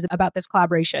listeners about this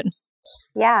collaboration?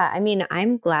 Yeah, I mean,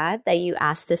 I'm glad that you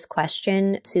asked this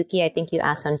question. Tsuki, I think you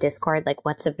asked on Discord, like,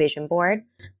 what's a vision board?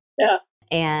 Yeah.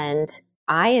 And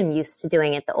I am used to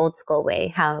doing it the old school way,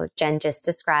 how Jen just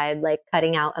described, like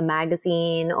cutting out a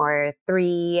magazine or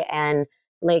 3 and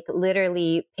like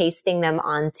literally pasting them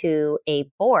onto a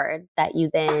board that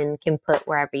you then can put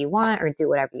wherever you want or do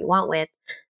whatever you want with,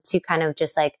 to kind of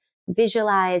just like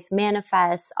visualize,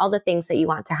 manifest all the things that you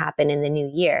want to happen in the new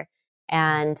year.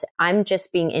 And I'm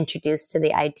just being introduced to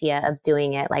the idea of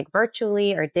doing it like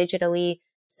virtually or digitally.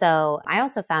 So I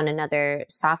also found another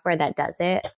software that does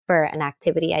it for an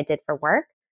activity I did for work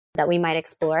that we might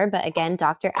explore. But again,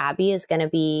 Dr. Abby is going to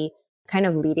be kind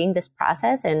of leading this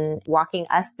process and walking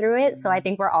us through it. So I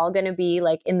think we're all going to be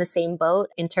like in the same boat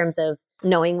in terms of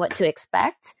knowing what to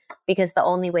expect, because the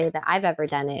only way that I've ever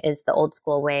done it is the old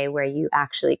school way where you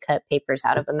actually cut papers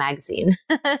out of a magazine,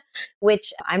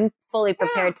 which I'm fully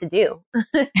prepared to do.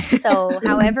 So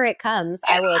however it comes,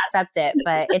 I will accept it.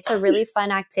 But it's a really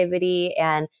fun activity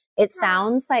and it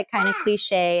sounds like kind of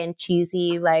cliche and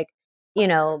cheesy, like,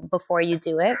 before you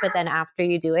do it. But then after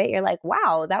you do it, you're like,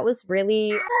 wow, that was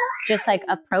really just like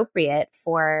appropriate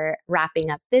for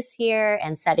wrapping up this year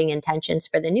and setting intentions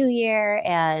for the new year.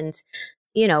 And,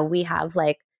 we have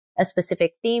like a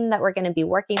specific theme that we're going to be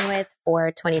working with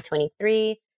for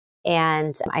 2023.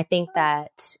 And I think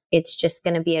that it's just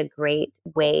going to be a great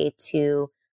way to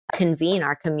convene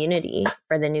our community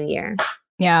for the new year.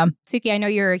 Yeah. Tsuki, I know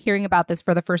you're hearing about this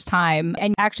for the first time,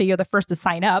 and actually you're the first to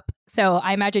sign up. So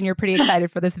I imagine you're pretty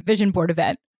excited for this vision board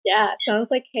event. Yeah, it sounds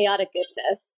like chaotic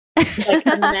goodness. Like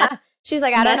a mess. She's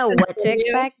like, I don't know what to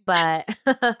expect, but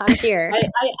I'm here.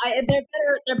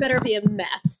 There better be a mess.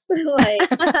 Like,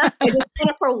 I just want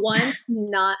to, for once,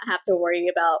 not have to worry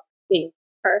about being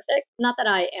perfect. Not that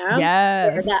I am, or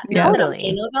Yes. that Yes. not that I'm Totally.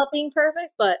 anal about being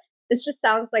perfect, but this just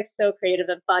sounds like so creative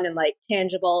and fun and like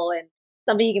tangible and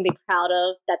something you can be proud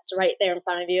of that's right there in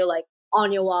front of you, like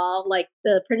on your wall. Like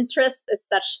the Pinterest is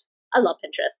such, I love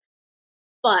Pinterest,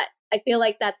 but I feel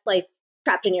like that's like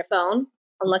trapped in your phone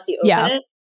unless you open Yeah. it,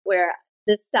 where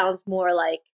this sounds more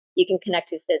like you can connect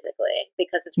to physically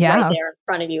because it's right Yeah. there in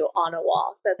front of you on a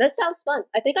wall. So this sounds fun.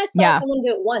 I think I saw Yeah. someone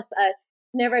do it once.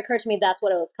 Never occurred to me that's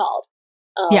what it was called.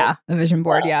 Yeah. A vision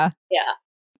board. So, Yeah. yeah.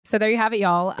 So there you have it,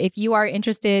 y'all. If you are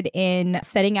interested in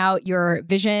setting out your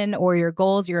vision or your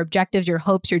goals, your objectives, your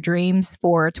hopes, your dreams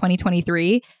for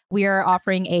 2023, we are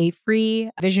offering a free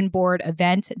vision board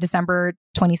event December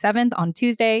 27th on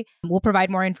Tuesday. We'll provide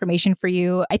more information for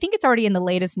you. I think it's already in the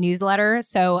latest newsletter.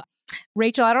 So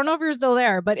Rachel, I don't know if you're still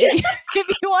there, but if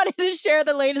you wanted to share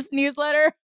the latest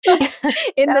newsletter in That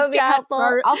the would be chat,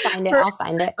 helpful. I'll find it. I'll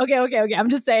find it. Okay. I'm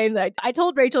just saying that I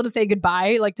told Rachel to say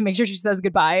goodbye, like to make sure she says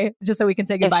goodbye, just so we can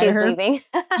say If goodbye to she's her. leaving.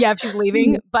 Yeah, if she's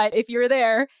leaving. But if you're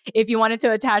there, if you wanted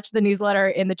to attach the newsletter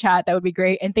in the chat, that would be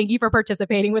great. And thank you for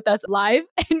participating with us live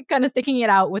and kind of sticking it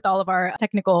out with all of our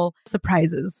technical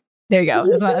surprises. There you go.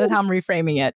 That's how I'm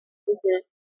reframing it.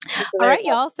 All right,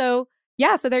 y'all. So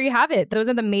there you have it. Those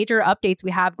are the major updates we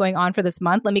have going on for this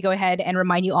month. Let me go ahead and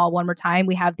remind you all one more time.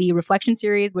 We have the Reflection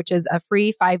Series, which is a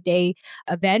free 5-day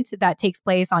event that takes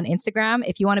place on Instagram.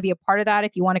 If you want to be a part of that,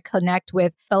 if you want to connect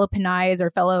with fellow Pinay's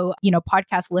or fellow,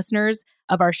 podcast listeners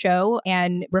of our show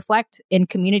and reflect in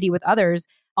community with others,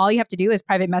 all you have to do is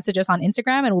private message us on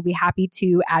Instagram and we'll be happy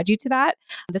to add you to that.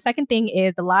 The second thing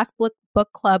is the last book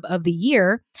club of the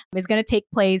year is going to take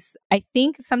place, I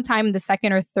think, sometime the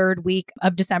second or third week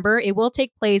of December. It will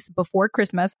take place before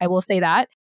Christmas. I will say that.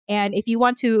 And if you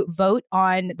want to vote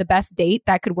on the best date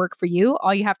that could work for you,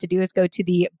 all you have to do is go to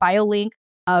the bio link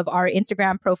of our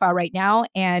Instagram profile right now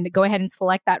and go ahead and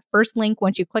select that first link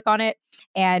once you click on it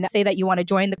and say that you want to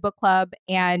join the book club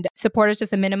and support us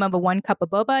just a minimum of 1 cup of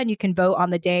boba, and you can vote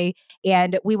on the day.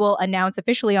 And we will announce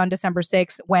officially on December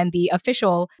 6th when the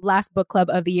official last book club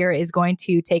of the year is going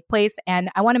to take place. And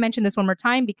I want to mention this one more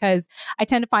time because I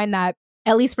tend to find that,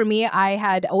 at least for me, I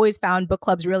had always found book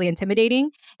clubs really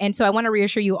intimidating. And so I want to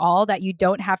reassure you all that you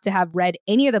don't have to have read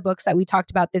any of the books that we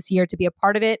talked about this year to be a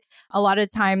part of it. A lot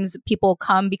of times people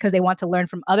come because they want to learn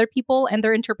from other people and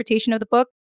their interpretation of the book,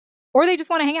 or they just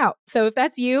want to hang out. So if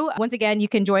that's you, once again, you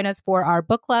can join us for our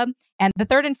book club. And the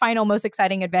third and final most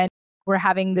exciting event we're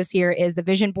having this year is the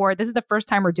Vision Board. This is the first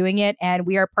time we're doing it, and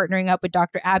we are partnering up with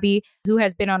Dr. Abby, who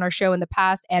has been on our show in the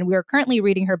past, and we are currently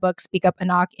reading her book, Speak Up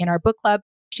Anak, in our book club.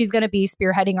 She's going to be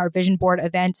spearheading our Vision Board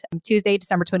event Tuesday,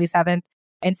 December 27th.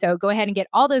 And so go ahead and get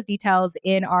all those details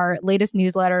in our latest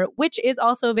newsletter, which is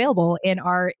also available in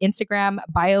our Instagram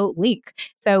bio link.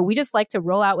 So we just like to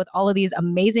roll out with all of these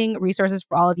amazing resources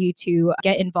for all of you to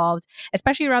get involved,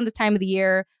 especially around this time of the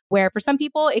year where for some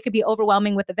people it could be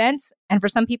overwhelming with events and for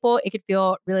some people it could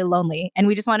feel really lonely. And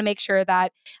we just want to make sure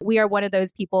that we are one of those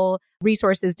people,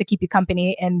 resources to keep you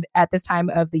company and at this time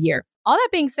of the year. All that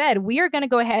being said, we are going to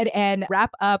go ahead and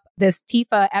wrap up this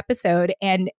TIFA episode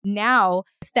and now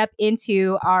step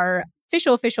into our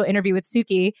official interview with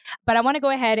Tsuki. But I want to go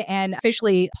ahead and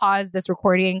officially pause this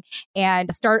recording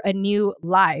and start a new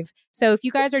live. So if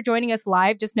you guys are joining us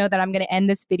live, just know that I'm going to end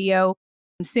this video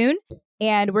soon.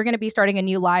 And we're going to be starting a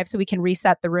new live so we can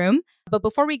reset the room. But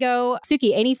before we go,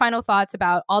 Tsuki, any final thoughts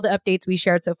about all the updates we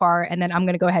shared so far? And then I'm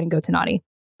going to go ahead and go to Nani.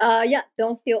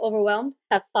 Don't feel overwhelmed.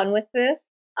 Have fun with this.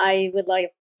 I would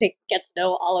like to get to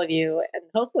know all of you, and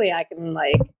hopefully I can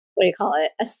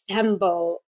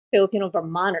assemble Filipino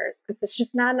Vermonters, because there's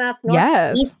just not enough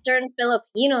Northeastern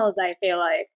Filipinos, I feel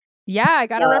like. Yeah, I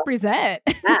got to represent.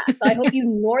 So I hope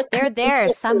you They're there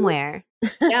somewhere.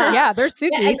 Yeah, there's Tsuki.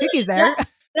 Yeah, Tsuki's there.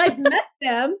 Yeah, I've met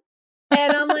them,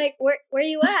 and I'm like, where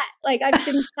you at? Like, I've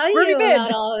been telling you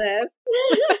about all of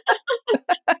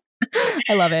this.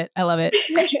 I love it.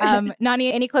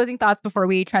 Nani, any closing thoughts before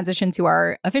we transition to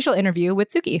our official interview with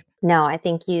Tsuki? No, I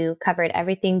think you covered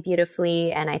everything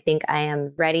beautifully. And I think I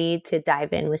am ready to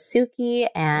dive in with Tsuki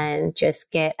and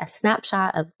just get a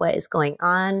snapshot of what is going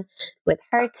on with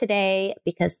her today,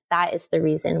 because that is the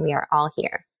reason we are all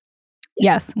here.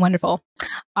 Yes, wonderful.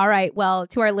 All right. Well,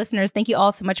 to our listeners, thank you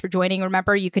all so much for joining.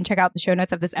 Remember, you can check out the show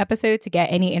notes of this episode to get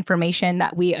any information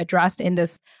that we addressed in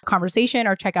this conversation,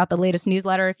 or check out the latest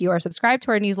newsletter if you are subscribed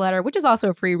to our newsletter, which is also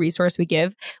a free resource we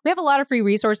give. We have a lot of free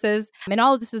resources, and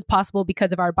all of this is possible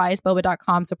because of our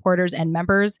biasboba.com supporters and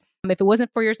members. If it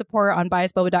wasn't for your support on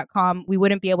biasboba.com, we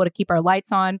wouldn't be able to keep our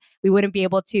lights on. We wouldn't be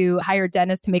able to hire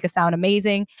Dennis to make us sound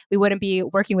amazing. We wouldn't be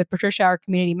working with Patricia, our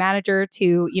community manager,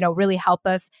 to, really help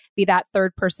us be that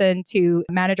third person to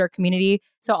manage our community.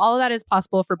 So all of that is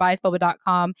possible for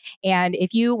biasboba.com. And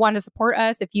if you want to support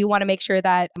us, if you want to make sure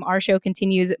that our show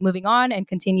continues moving on and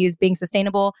continues being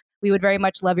sustainable, we would very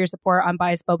much love your support on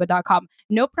biasboba.com.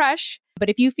 No pressure, but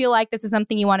if you feel like this is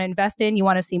something you want to invest in, you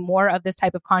want to see more of this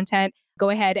type of content, go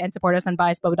ahead and support us on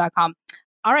biasboba.com.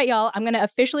 All right, y'all, I'm going to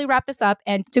officially wrap this up.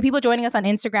 And to people joining us on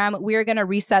Instagram, we're going to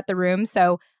reset the room.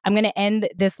 So I'm going to end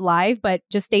this live, but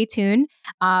just stay tuned.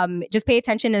 Just pay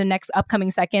attention in the next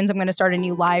upcoming seconds. I'm going to start a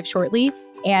new live shortly,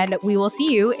 and we will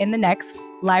see you in the next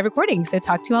live recording. So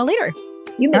talk to you all later.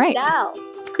 You missed out.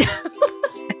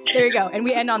 There you go. And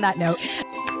we end on that note.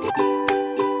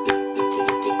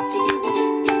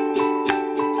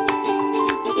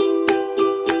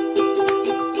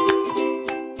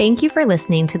 Thank you for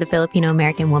listening to the Filipino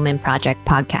American Woman Project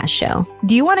podcast show.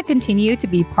 Do you want to continue to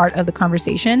be part of the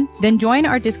conversation? Then join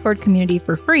our Discord community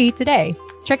for free today.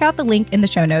 Check out the link in the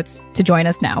show notes to join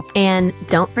us now. And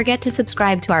don't forget to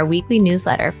subscribe to our weekly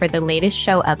newsletter for the latest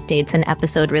show updates and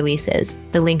episode releases.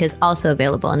 The link is also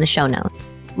available in the show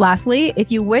notes. Lastly,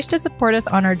 if you wish to support us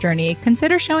on our journey,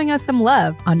 consider showing us some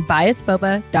love on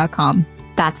biasboba.com.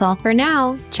 That's all for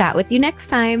now. Chat with you next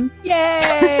time.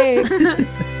 Yay!